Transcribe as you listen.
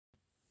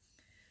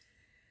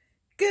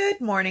Good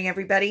morning,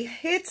 everybody.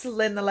 It's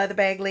Lynn, the Leather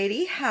Bag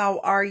Lady. How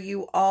are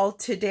you all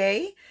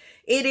today?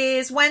 It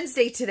is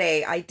Wednesday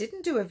today. I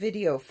didn't do a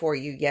video for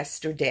you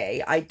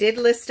yesterday. I did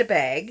list a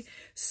bag,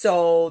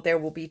 so there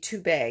will be 2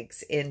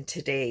 bags in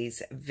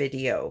today's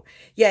video.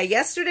 Yeah,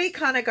 yesterday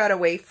kind of got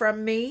away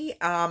from me.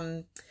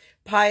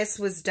 Pius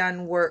was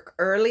done work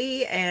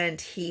early and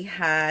he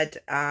had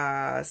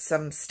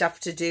some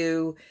stuff to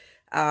do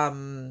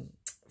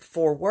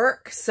for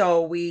work,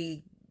 so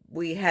we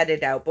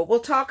headed out, but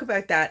we'll talk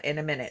about that in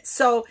a minute.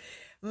 So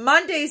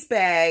Monday's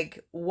bag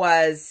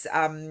was,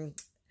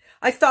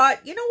 I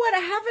thought, you know what, I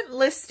haven't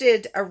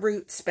listed a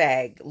Roots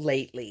bag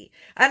lately.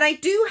 And I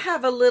do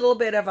have a little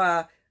bit of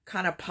a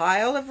kind of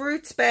pile of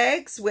Roots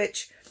bags,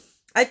 which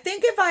I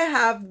think if I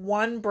have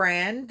one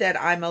brand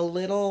that I'm a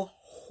little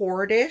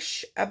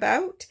hoardish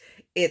about,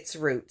 it's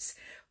Roots.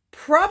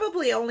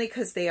 Probably only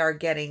because they are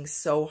getting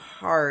so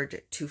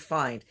hard to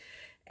find.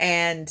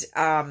 And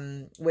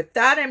with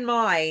that in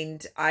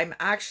mind, I'm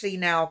actually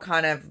now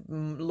kind of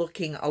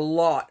looking a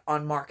lot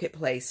on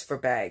Marketplace for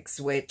bags,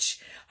 which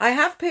I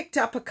have picked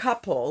up a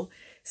couple.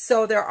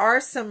 So there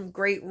are some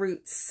great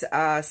Roots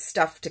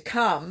stuff to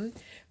come.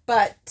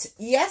 But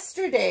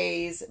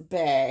yesterday's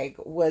bag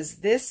was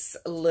this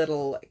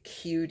little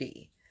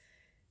cutie.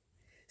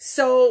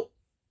 So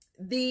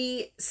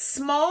the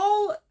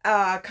small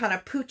kind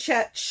of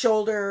Pochette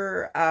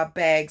shoulder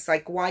bags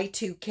like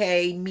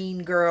Y2K,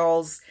 Mean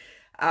Girls,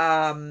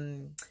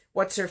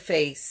 what's her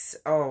face?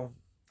 Oh,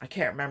 I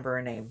can't remember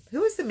her name.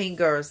 Who was the Mean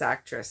Girls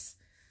actress?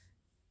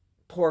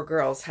 Poor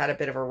girls had a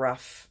bit of a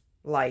rough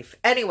life.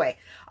 Anyway,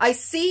 I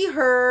see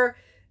her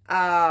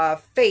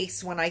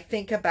face when I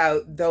think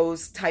about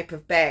those type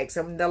of bags.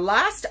 I mean, the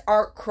last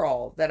art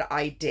crawl that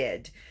I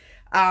did,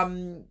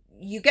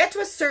 you get to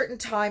a certain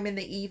time in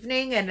the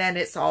evening and then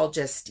it's all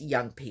just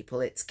young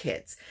people, it's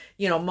kids.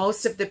 You know,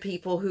 most of the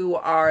people who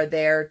are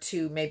there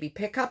to maybe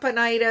pick up an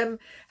item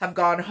have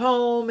gone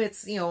home.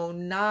 It's, you know,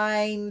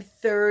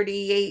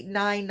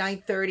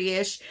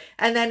 9:30-ish.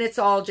 And then it's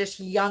all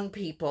just young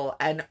people.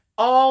 And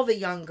all the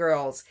young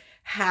girls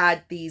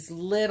had these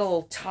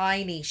little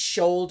tiny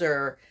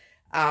shoulder,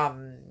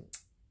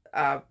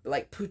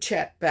 like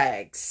Pochette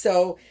bags.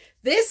 So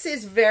this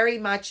is very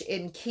much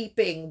in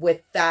keeping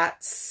with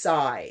that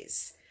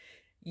size.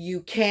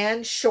 You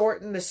can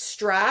shorten the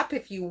strap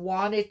if you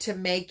wanted to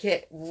make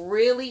it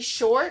really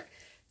short.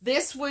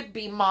 This would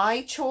be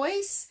my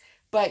choice,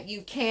 but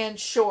you can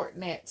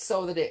shorten it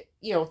so that it,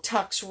 you know,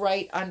 tucks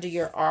right under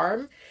your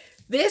arm.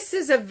 This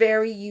is a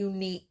very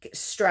unique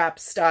strap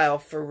style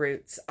for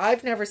Roots.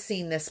 I've never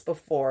seen this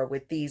before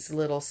with these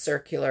little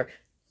circular,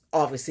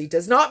 obviously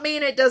does not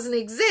mean it doesn't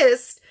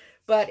exist,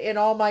 but in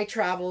all my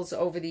travels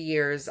over the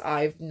years,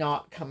 I've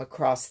not come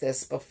across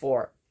this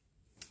before.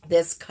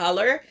 This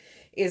color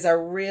is a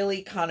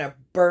really kind of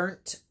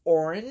burnt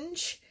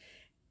orange.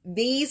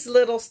 These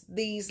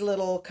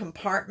little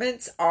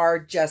compartments are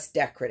just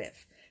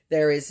decorative.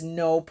 There is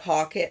no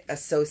pocket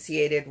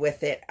associated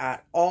with it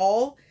at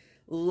all.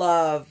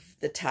 Love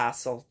the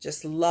tassel.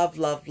 Just love,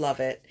 love,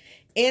 love it.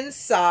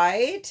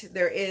 Inside,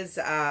 there is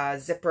a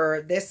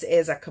zipper. This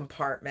is a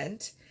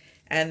compartment.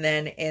 And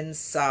then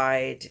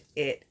inside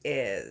it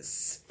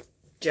is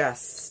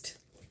just,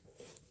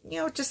 you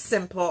know, just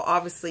simple.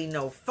 Obviously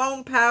no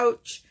foam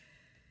pouch.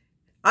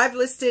 I've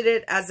listed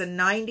it as a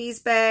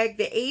 90s bag.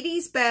 The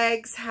 80s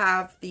bags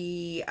have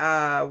the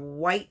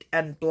white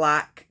and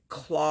black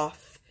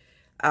cloth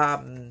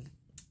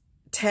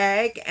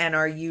tag and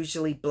are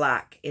usually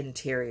black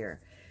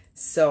interior.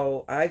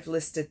 So I've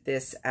listed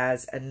this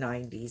as a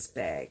 90s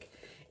bag.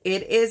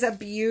 It is a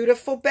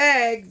beautiful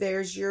bag.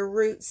 There's your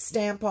Roots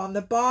stamp on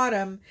the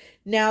bottom.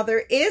 Now,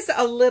 there is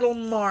a little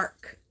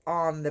mark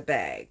on the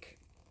bag.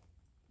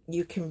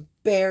 You can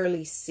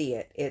barely see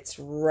it. It's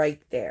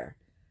right there.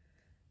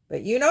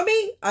 But you know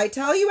me, I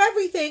tell you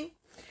everything.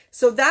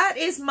 So that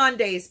is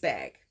Monday's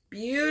bag.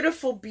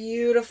 Beautiful,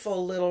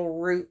 beautiful little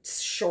Roots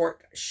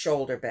short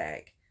shoulder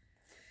bag.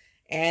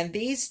 And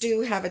these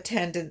do have a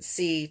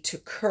tendency to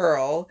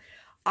curl.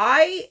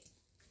 I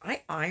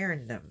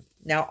iron them.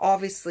 Now,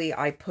 obviously,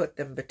 I put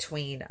them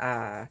between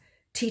a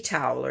tea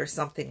towel or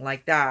something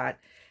like that,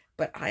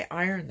 but I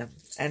iron them,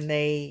 and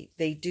they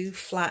do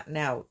flatten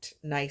out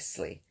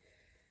nicely.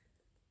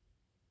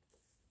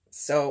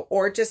 So,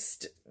 or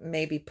just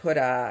maybe put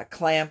a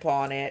clamp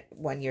on it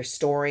when you're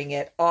storing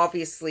it.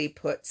 Obviously,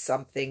 put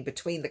something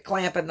between the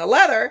clamp and the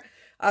leather.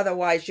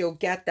 Otherwise, you'll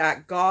get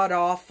that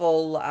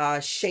god-awful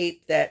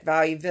shape that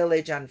Value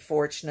Village,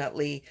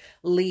 unfortunately,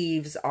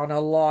 leaves on a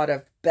lot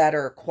of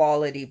better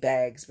quality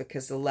bags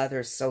because the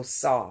leather is so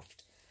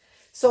soft.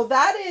 So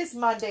that is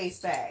Monday's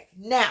bag.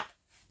 Now,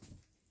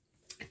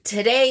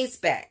 today's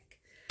bag.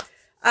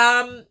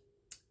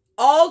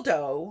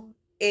 Aldo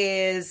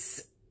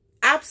is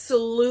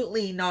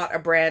absolutely not a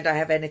brand I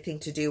have anything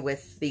to do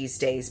with these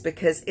days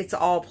because it's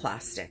all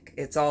plastic.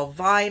 It's all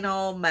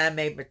vinyl,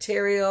 man-made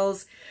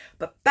materials.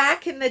 But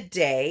back in the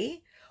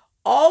day,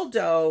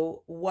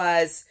 Aldo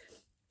was,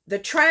 the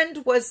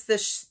trend was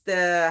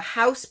the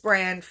house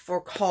brand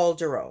for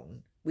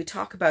Calderon. We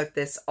talk about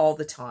this all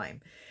the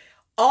time.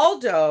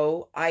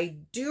 Aldo, I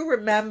do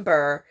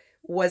remember,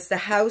 was the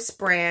house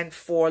brand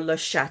for Le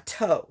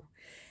Chateau.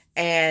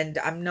 And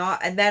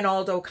then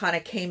Aldo kind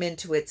of came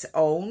into its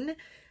own.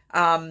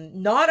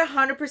 Not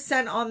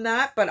 100% on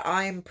that, but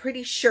I'm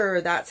pretty sure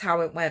that's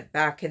how it went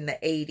back in the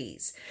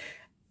 80s.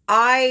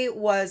 I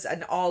was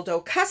an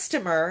Aldo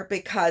customer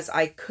because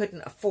I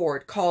couldn't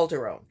afford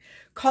Calderon.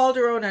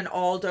 Calderon and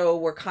Aldo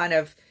were kind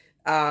of,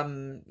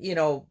 you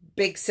know,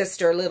 big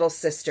sister, little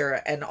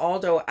sister, and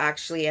Aldo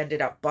actually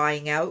ended up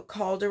buying out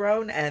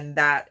Calderon, and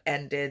that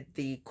ended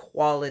the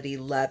quality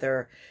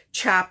leather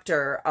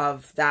chapter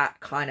of that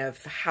kind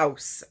of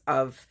house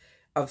of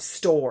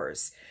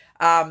stores.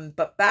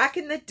 But back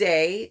in the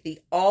day, the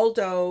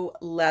Aldo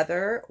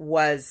leather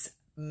was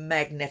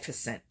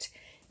magnificent.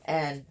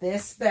 And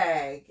this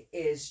bag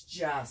is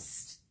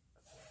just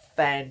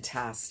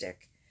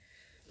fantastic.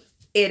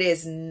 It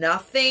is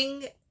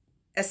nothing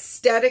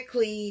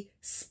aesthetically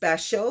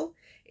special.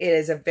 It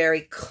is a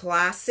very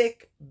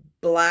classic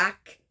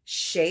black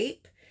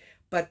shape,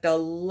 but the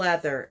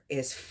leather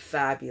is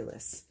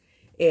fabulous.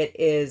 It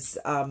is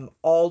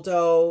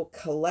Aldo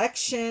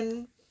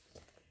collection.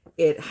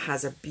 It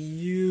has a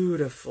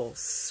beautiful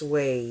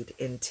suede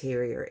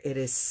interior. It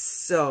is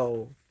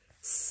so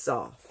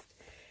soft.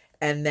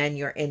 And then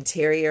your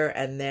interior,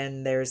 and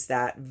then there's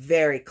that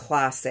very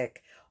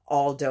classic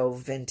Aldo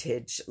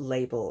vintage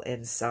label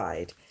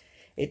inside.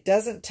 It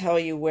doesn't tell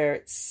you where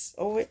it's...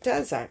 Oh, it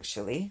does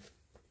actually.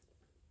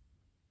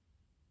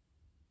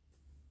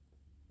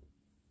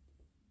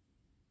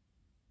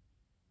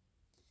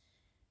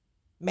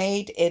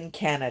 Made in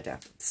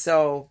Canada.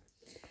 So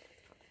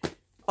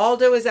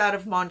Aldo is out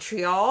of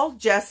Montreal,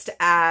 just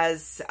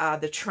as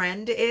the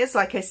trend is.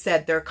 Like I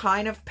said, they're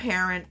kind of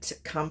parent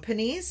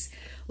companies.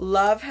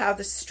 Love how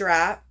the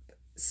strap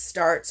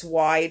starts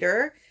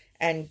wider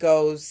and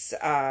goes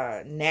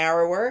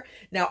narrower.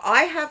 Now,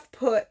 I have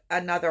put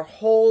another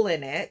hole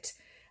in it,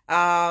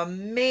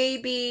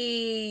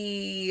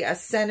 maybe a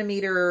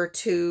centimeter or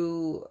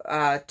two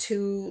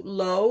too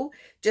low,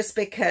 just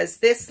because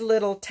this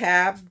little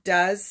tab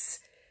does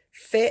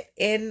fit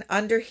in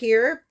under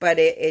here, but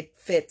it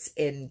fits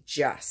in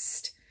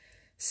just.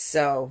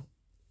 So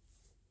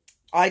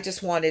I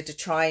just wanted to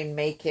try and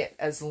make it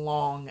as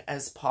long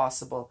as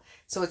possible.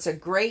 So it's a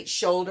great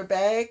shoulder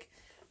bag,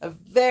 a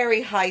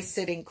very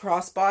high-sitting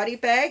crossbody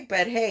bag,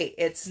 but hey,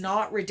 it's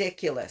not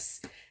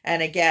ridiculous.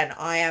 And again,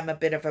 I am a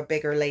bit of a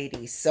bigger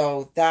lady,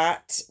 so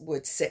that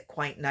would sit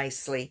quite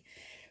nicely.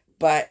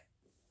 But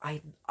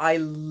I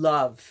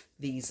love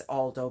these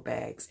Aldo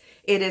bags.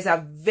 It is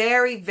a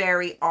very,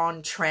 very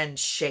on-trend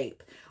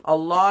shape. A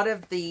lot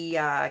of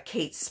the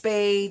Kate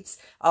Spades,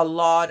 a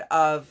lot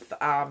of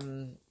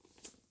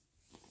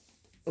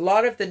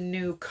the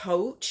new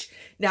Coach.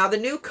 Now, the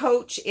new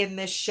Coach in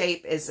this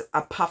shape is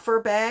a puffer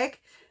bag.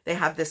 They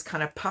have this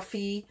kind of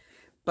puffy,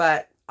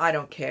 but I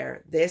don't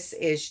care. This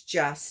is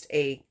just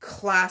a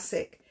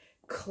classic,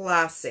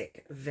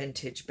 classic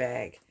vintage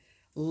bag.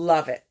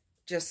 Love it.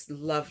 Just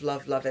love,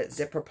 love, love it.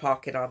 Zipper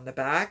pocket on the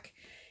back.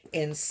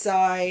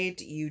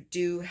 Inside, you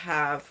do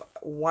have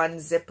one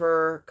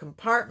zipper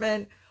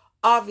compartment.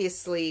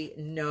 Obviously,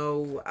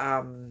 no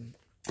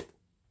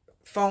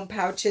phone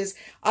pouches.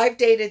 I've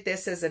dated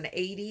this as an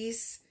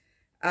 80s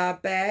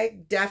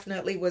bag.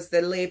 Definitely was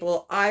the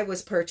label I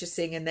was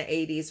purchasing in the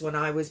 80s when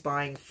I was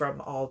buying from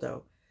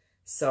Aldo.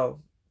 So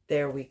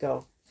there we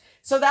go.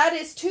 So that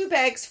is 2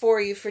 bags for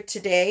you for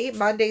today,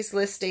 Monday's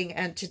listing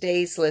and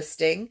today's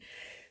listing.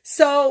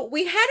 So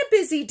we had a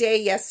busy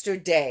day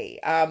yesterday.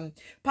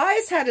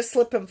 Pius had a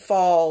slip and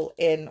fall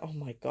in, oh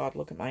my God,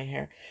 look at my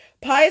hair.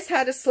 Pius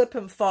had a slip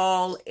and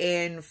fall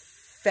in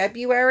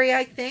February,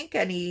 I think,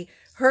 and he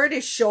hurt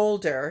his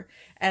shoulder,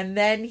 and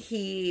then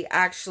he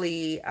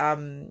actually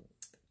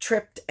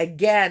tripped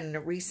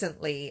again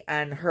recently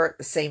and hurt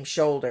the same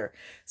shoulder.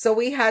 So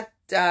we had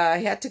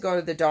to go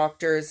to the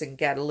doctors and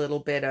get a little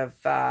bit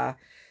of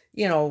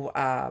you know,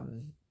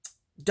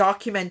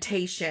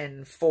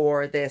 documentation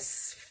for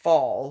this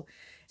fall.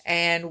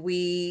 And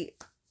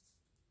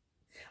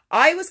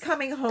I was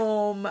coming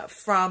home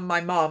from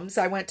my mom's.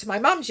 I went to my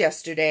mom's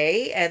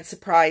yesterday and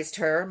surprised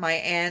her. My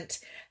aunt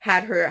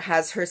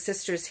has her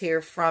sisters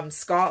here from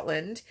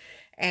Scotland,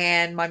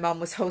 and my mom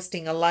was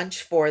hosting a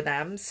lunch for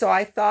them. So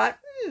I thought,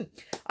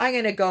 I'm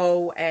going to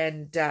go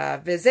and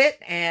visit.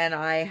 And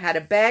I had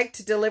a bag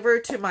to deliver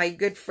to my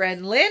good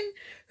friend Lynn,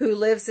 who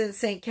lives in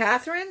St.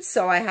 Catharines.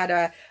 So I had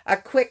a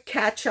quick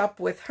catch up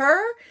with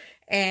her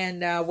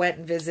and went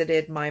and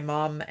visited my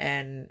mom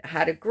and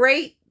had a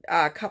great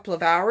couple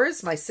of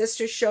hours. My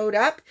sister showed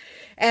up,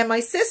 and my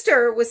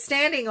sister was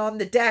standing on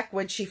the deck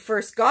when she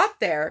first got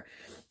there.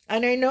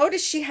 And I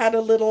noticed she had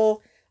a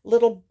little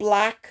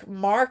black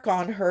mark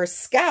on her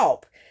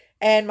scalp.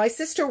 And my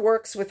sister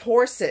works with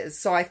horses,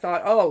 so I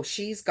thought, oh,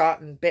 she's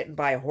gotten bitten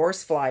by a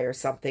horsefly or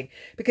something,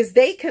 because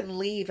they can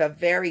leave a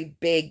very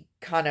big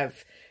kind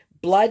of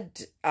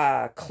blood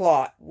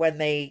clot when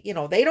they, you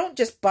know, they don't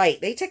just bite,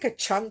 they take a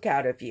chunk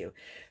out of you.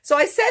 So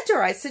I said to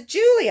her, I said,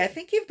 Julie, I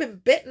think you've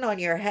been bitten on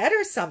your head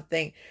or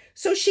something.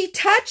 So she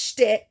touched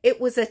it.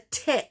 It was a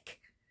tick.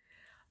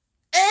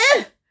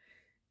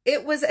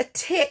 It was a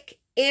tick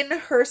in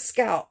her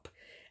scalp.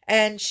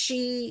 And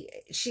she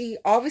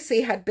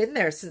obviously had been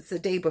there since the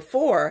day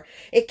before.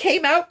 It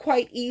came out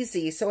quite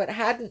easy, so it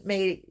hadn't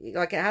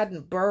it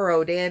hadn't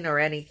burrowed in or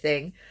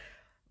anything.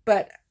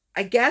 But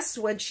I guess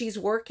when she's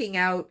working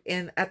out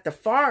at the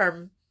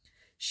farm,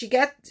 she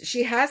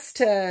has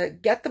to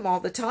get them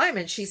all the time.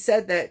 And she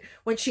said that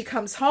when she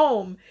comes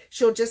home,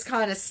 she'll just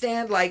kind of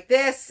stand like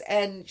this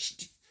and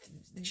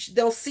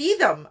they'll see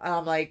them.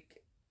 I'm like,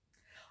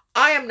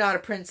 I am not a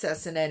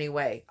princess in any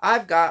way.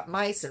 I've got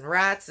mice and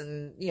rats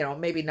and,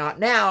 maybe not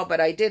now,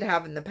 but I did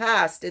have in the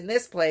past in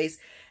this place,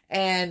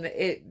 and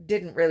it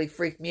didn't really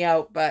freak me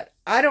out, but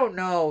I don't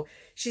know.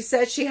 She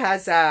said she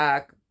has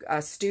a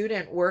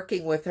student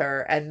working with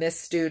her, and this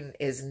student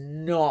is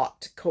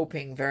not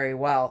coping very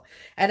well.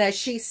 And as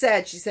she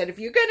said, if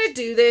you're going to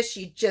do this,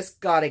 you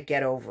just got to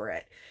get over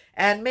it.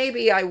 And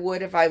maybe I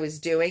would if I was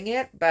doing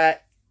it,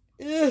 but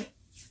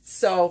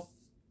so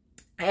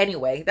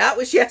anyway, that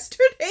was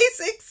yesterday's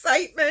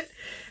excitement.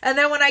 And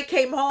then when I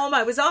came home,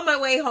 I was on my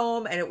way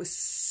home and it was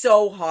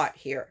so hot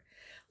here.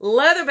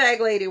 Leather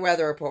Bag Lady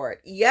weather report.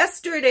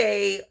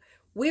 Yesterday,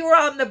 we were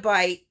on the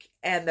bike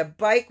and the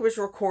bike was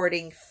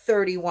recording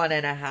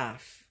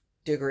 31.5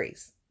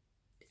 degrees.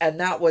 And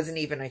that wasn't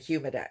even a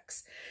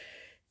humidex.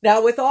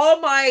 Now, with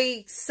all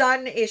my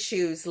sun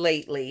issues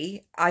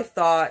lately, I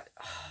thought,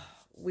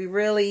 we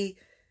really,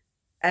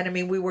 and I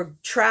mean, we were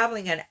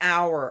traveling an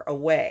hour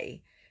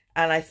away.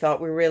 And I thought,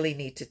 we really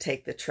need to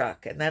take the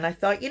truck. And then I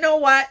thought, you know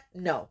what?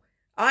 No,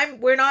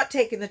 we're not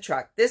taking the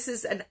truck. This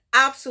is an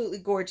absolutely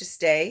gorgeous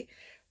day.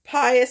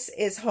 Pius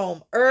is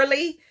home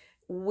early.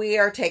 We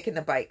are taking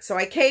the bike. So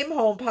I came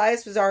home.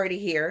 Pius was already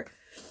here.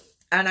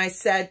 And I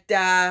said,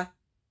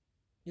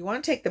 you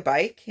want to take the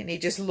bike? And he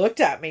just looked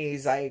at me.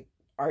 He's like,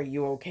 are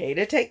you okay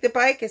to take the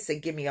bike? I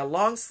said, give me a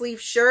long sleeve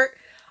shirt.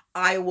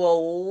 I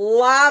will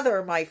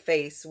lather my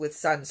face with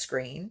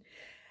sunscreen.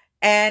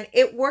 And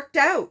it worked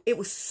out. It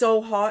was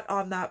so hot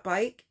on that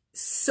bike.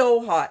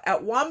 So hot.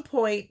 At one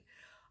point,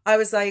 I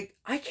was like,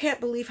 I can't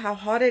believe how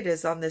hot it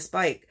is on this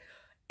bike.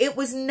 It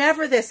was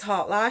never this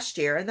hot last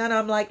year. And then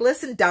I'm like,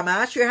 listen,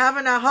 dumbass, you're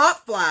having a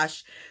hot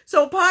flash.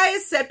 So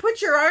Pius said,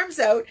 put your arms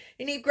out.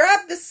 And he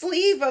grabbed the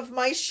sleeve of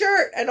my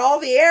shirt and all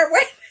the air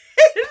went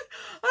in.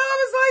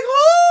 I was like,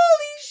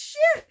 holy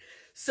shit.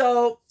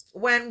 So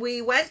when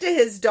we went to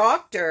his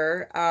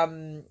doctor,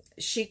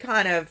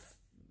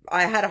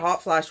 I had a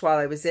hot flash while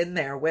I was in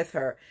there with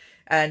her.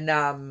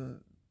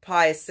 And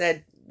Pius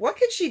said, what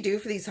can she do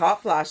for these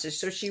hot flashes?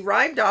 So she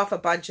rhymed off a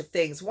bunch of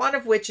things, one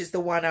of which is the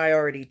one I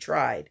already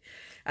tried.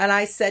 And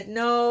I said,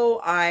 no,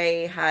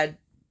 I had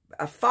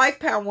a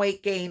 5-pound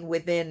weight gain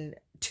within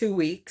 2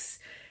 weeks.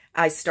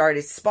 I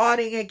started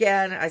spotting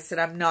again. I said,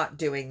 I'm not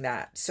doing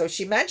that. So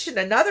she mentioned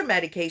another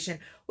medication,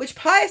 which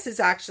Pius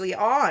is actually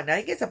on. I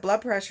think it's a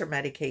blood pressure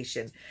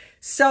medication.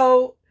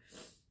 So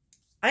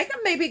I think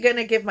I'm maybe going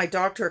to give my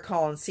doctor a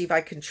call and see if I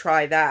can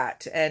try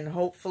that. And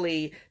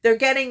hopefully, they're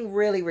getting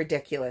really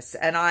ridiculous.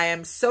 And I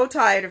am so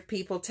tired of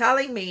people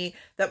telling me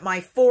that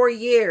my 4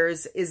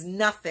 years is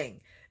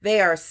nothing. They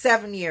are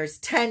 7 years,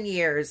 10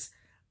 years.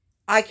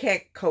 I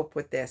can't cope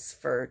with this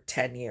for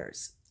 10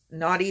 years.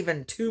 Not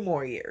even 2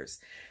 more years.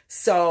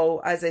 So,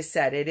 as I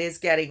said, it is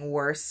getting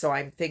worse. So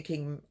I'm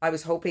thinking, I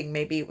was hoping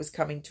maybe it was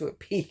coming to a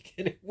peak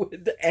and it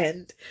would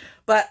end.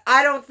 But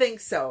I don't think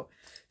so.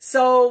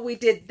 So we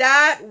did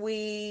that.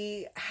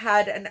 We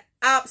had an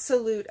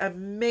absolute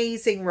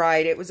amazing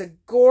ride. It was a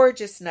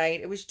gorgeous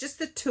night. It was just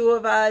the two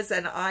of us,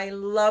 and I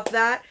love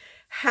that.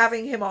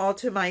 Having him all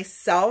to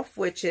myself,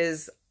 which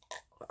is,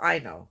 I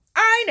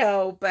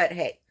know, but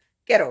hey,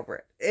 get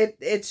over it.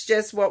 It's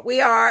just what we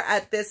are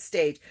at this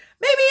stage.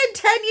 Maybe in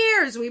 10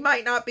 years, we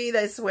might not be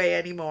this way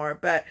anymore,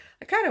 but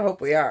I kind of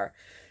hope we are.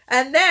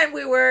 And then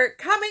we were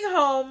coming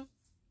home,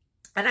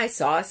 and I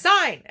saw a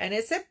sign, and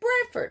it said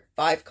Brantford,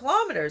 5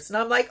 kilometers. And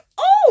I'm like,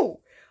 oh,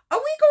 are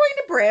we going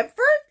to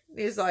Brantford? And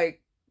he's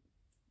like,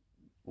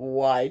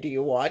 why do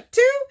you want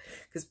to?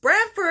 Because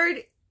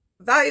Brantford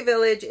Valley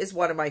Village is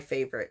one of my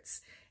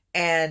favorites.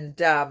 And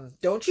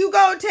don't you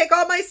go and take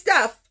all my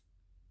stuff.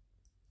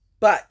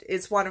 But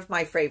it's one of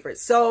my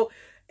favorites. So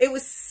it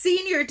was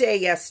senior day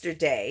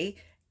yesterday.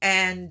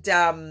 And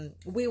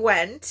we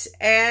went,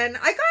 and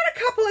I got a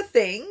couple of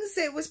things.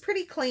 It was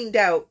pretty cleaned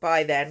out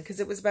by then because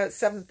it was about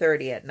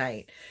 7:30 at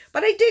night.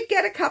 But I did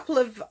get a couple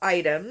of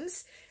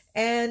items.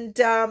 And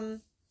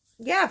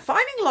yeah,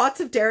 finding lots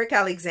of Derek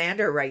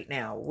Alexander right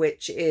now,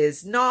 which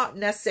is not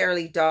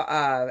necessarily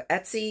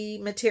Etsy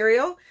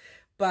material.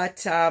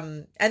 But,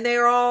 and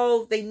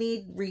they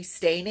need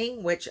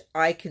restaining, which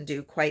I can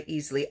do quite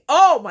easily.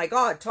 Oh my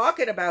God,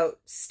 talking about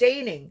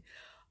staining.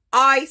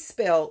 I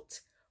spilt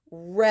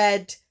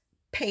red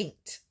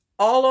paint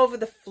all over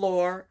the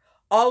floor,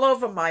 all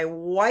over my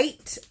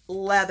white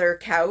leather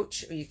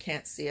couch. You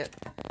can't see it.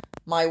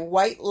 My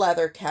white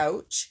leather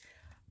couch.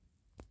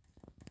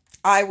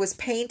 I was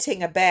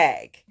painting a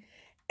bag,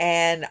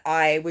 and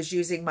I was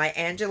using my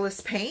Angelus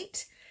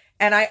paint,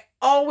 and I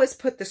always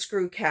put the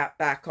screw cap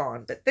back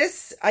on, but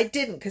this I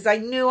didn't, because I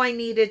knew I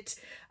needed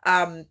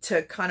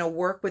to kind of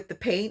work with the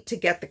paint to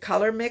get the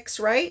color mix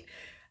right.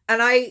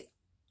 And I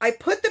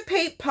put the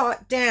paint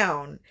pot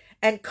down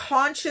and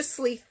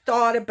consciously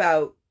thought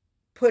about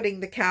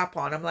putting the cap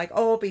on. I'm like,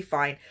 oh, it'll be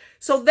fine.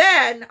 So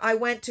then I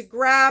went to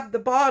grab the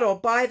bottle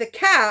by the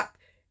cap.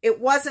 It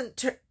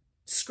wasn't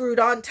screwed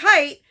on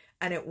tight,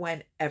 and it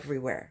went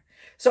everywhere.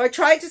 So I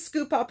tried to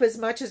scoop up as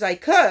much as I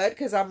could,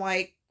 because I'm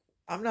like,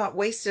 I'm not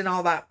wasting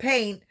all that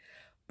paint.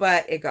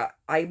 But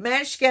I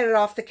managed to get it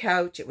off the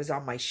couch. It was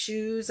on my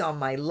shoes, on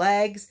my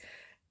legs.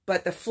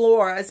 But the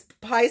floor, as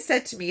Pi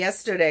said to me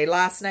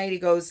last night, he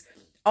goes,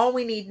 all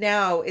we need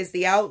now is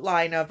the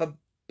outline of a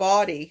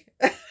body.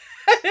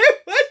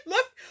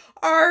 Look,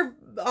 our,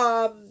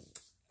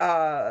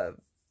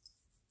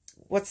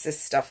 what's this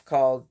stuff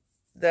called?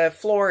 The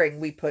flooring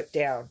we put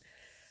down.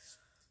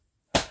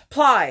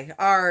 Ply,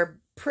 our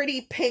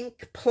pretty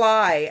pink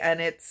ply, and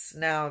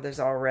there's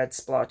all red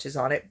splotches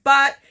on it.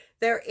 But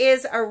there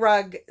is a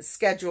rug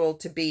scheduled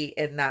to be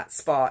in that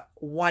spot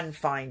one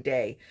fine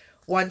day.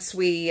 Once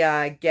we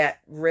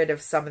get rid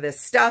of some of this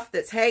stuff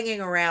that's hanging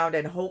around,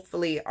 and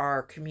hopefully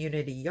our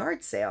community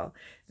yard sale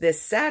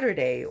this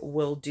Saturday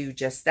will do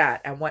just that.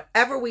 And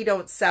whatever we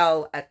don't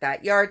sell at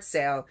that yard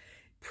sale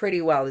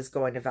pretty well is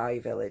going to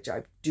Value Village,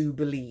 I do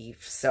believe.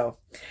 So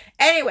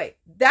anyway,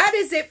 that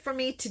is it for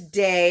me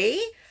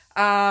today.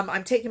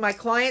 I'm taking my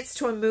clients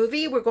to a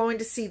movie. We're going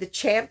to see The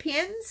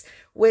Champions,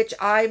 which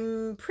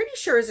I'm pretty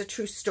sure is a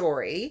true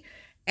story.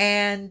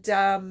 And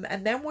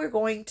then we're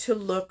going to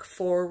look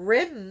for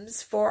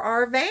rims for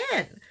our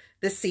van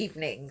this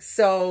evening.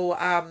 So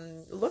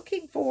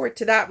looking forward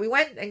to that. We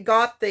went and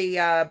got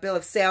the bill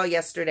of sale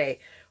yesterday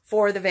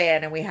for the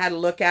van, and we had a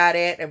look at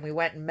it, and we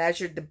went and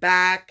measured the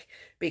back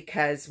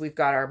because we've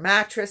got our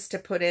mattress to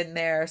put in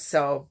there.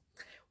 So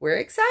we're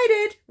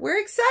excited. We're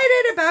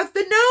excited about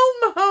the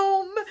gnome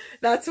home.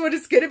 That's what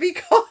it's going to be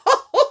called.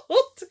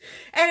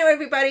 Anyway,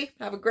 everybody,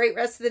 have a great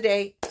rest of the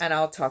day, and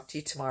I'll talk to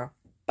you tomorrow.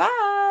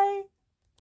 Bye.